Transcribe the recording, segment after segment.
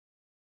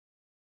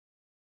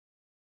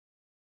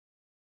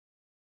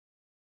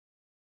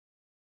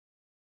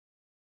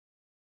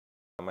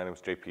My name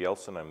is JP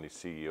Ellson. I'm the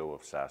CEO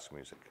of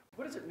SaskMusic.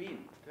 What does it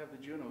mean to have the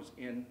Junos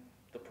in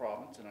the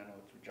province? And I know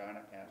it's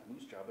Regina and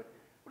Moose Jaw, but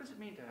what does it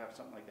mean to have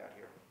something like that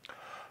here?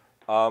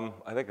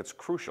 I think it's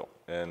crucial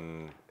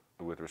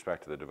with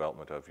respect to the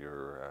development of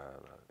your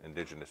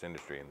Indigenous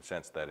industry, in the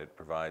sense that it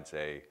provides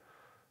a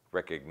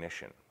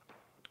recognition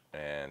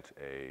and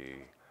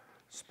a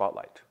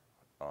spotlight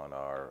on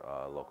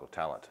our local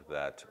talent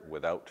that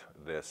without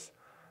this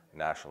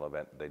national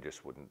event, they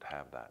just wouldn't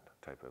have that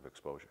type of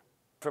exposure.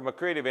 From a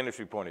creative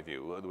industry point of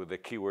view, with the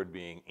keyword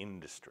being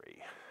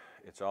industry,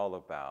 it's all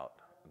about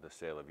the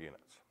sale of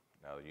units.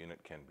 Now, the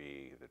unit can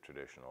be the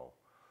traditional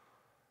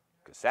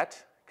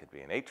cassette, it could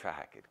be an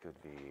 8-track, it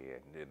could be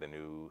the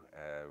new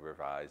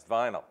revised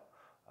vinyl,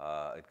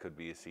 it could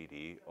be a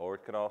CD, or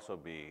it could also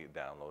be a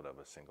download of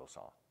a single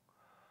song.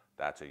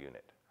 That's a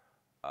unit.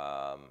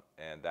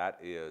 And that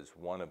is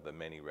one of the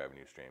many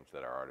revenue streams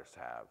that our artists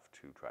have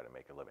to try to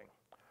make a living.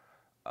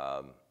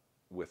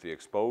 With the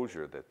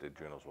exposure that the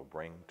Junos will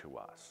bring to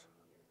us,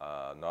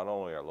 not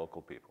only our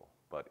local people,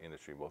 but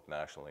industry both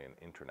nationally and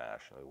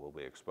internationally will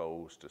be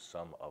exposed to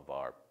some of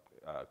our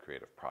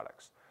creative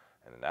products.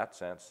 And in that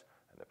sense,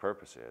 and the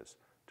purpose is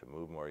to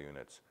move more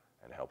units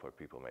and help our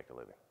people make a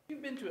living.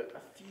 You've been to a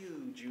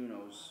few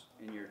Junos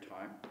in your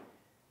time.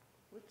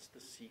 What's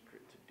the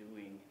secret to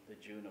doing the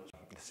Junos?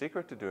 The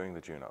secret to doing the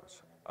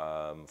Junos,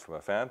 from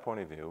a fan point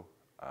of view,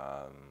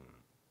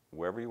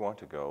 wherever you want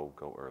to go,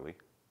 go early,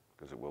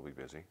 because it will be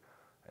busy,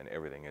 and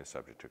everything is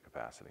subject to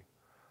capacity.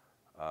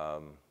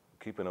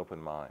 Keep an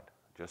open mind.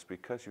 Just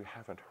because you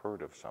haven't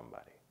heard of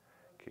somebody,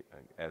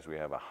 as we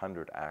have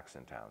 100 acts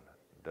in town,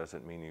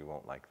 doesn't mean you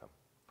won't like them.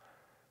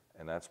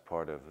 And that's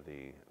part of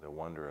the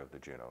wonder of the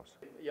Junos.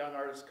 Young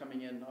artists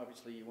coming in,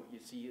 obviously you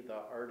see the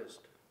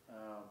artist,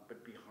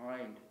 but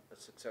behind a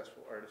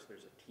successful artist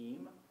there's a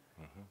team,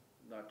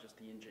 not just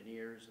the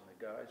engineers and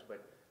the guys,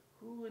 but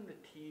who in the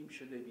team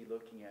should they be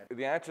looking at?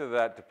 The answer to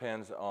that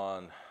depends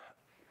on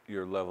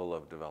your level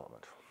of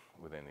development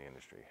within the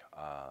industry.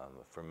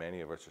 For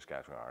many of our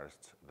Saskatchewan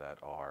artists that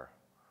are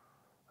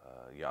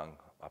young,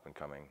 up and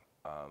coming,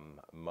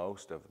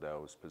 most of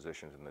those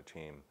positions in the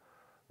team,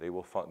 they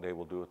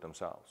will do it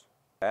themselves.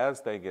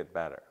 As they get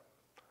better,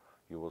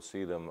 you will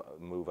see them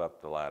move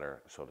up the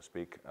ladder, so to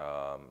speak,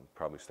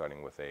 probably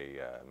starting with a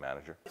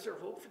manager. Is there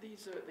hope for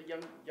these the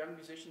young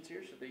musicians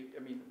here? Should they?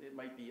 I mean, it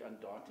might be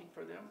undaunting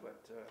for them,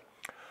 but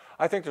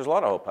I think there's a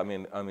lot of hope. I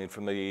mean,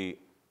 from the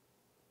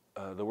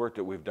work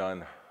that we've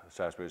done,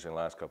 SaskMusic, in the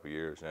last couple of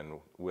years, and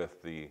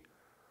with the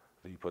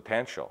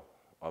potential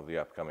of the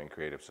upcoming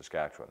Creative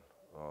Saskatchewan,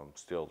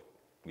 still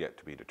yet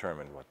to be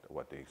determined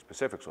what the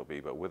specifics will be,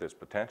 but with its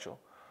potential,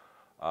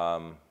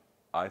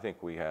 I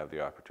think we have the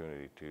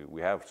opportunity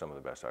we have some of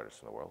the best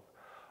artists in the world.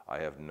 I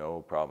have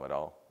no problem at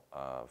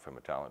all from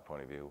a talent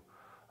point of view.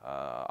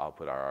 I'll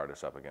put our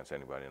artists up against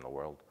anybody in the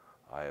world.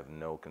 I have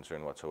no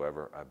concern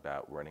whatsoever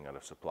about running out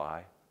of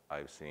supply.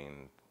 I've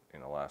seen,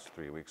 in the last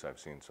 3 weeks, I've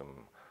seen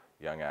some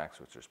young acts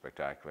which are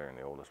spectacular, and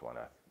the oldest one,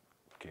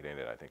 kid in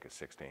it, I think is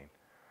 16.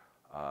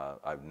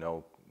 I've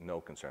no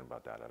concern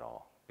about that at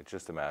all. It's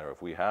just a matter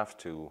of we have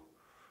to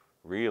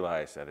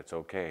realize that it's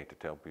okay to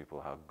tell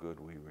people how good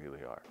we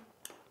really are.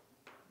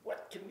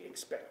 what can we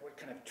expect? What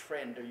kind of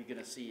trend are you going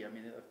to see? I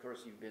mean, of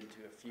course, you've been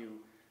to a few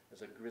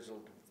as a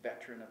grizzled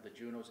veteran of the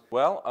Junos.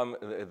 Well,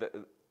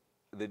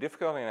 the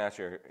difficulty in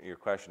answering your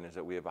question is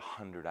that we have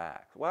 100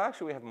 acts. Well,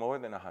 actually, we have more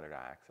than 100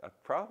 acts.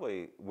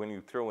 Probably, when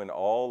you throw in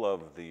all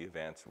of the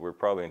events, we're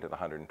probably into the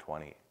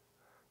 120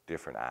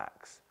 different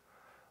acts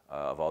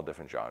of all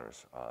different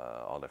genres,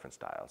 all different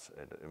styles.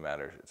 It's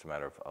a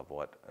matter of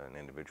what an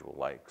individual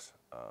likes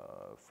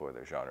for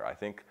their genre. I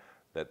think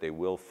that they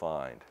will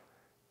find,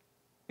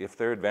 if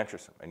they're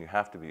adventuresome, and you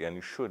have to be, and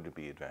you should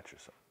be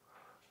adventuresome,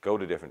 go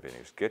to different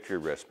venues, get your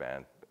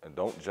wristband, and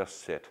don't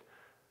just sit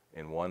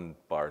in one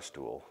bar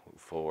stool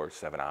for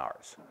 7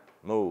 hours.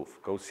 Move,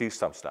 go see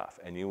some stuff,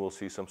 and you will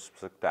see some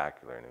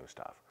spectacular new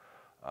stuff.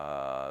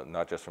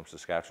 Not just from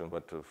Saskatchewan,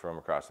 but from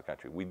across the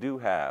country. We do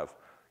have,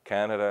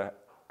 Canada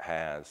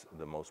has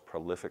the most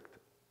prolific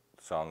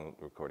song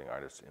recording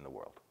artists in the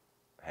world,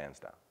 hands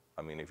down.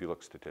 I mean, if you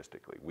look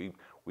statistically,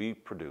 we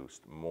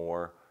produced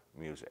more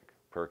music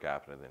per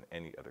capita than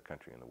any other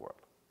country in the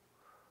world.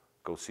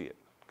 Go see it,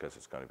 because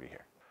it's going to be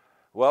here.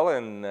 Well,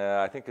 in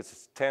I think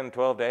it's 10,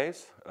 12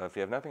 days, if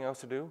you have nothing else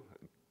to do,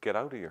 get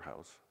out of your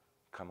house,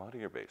 come out of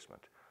your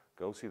basement,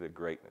 go see the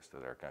greatness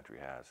that our country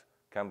has.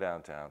 Come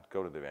downtown,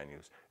 go to the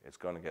venues. It's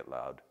going to get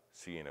loud.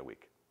 See you in a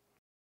week.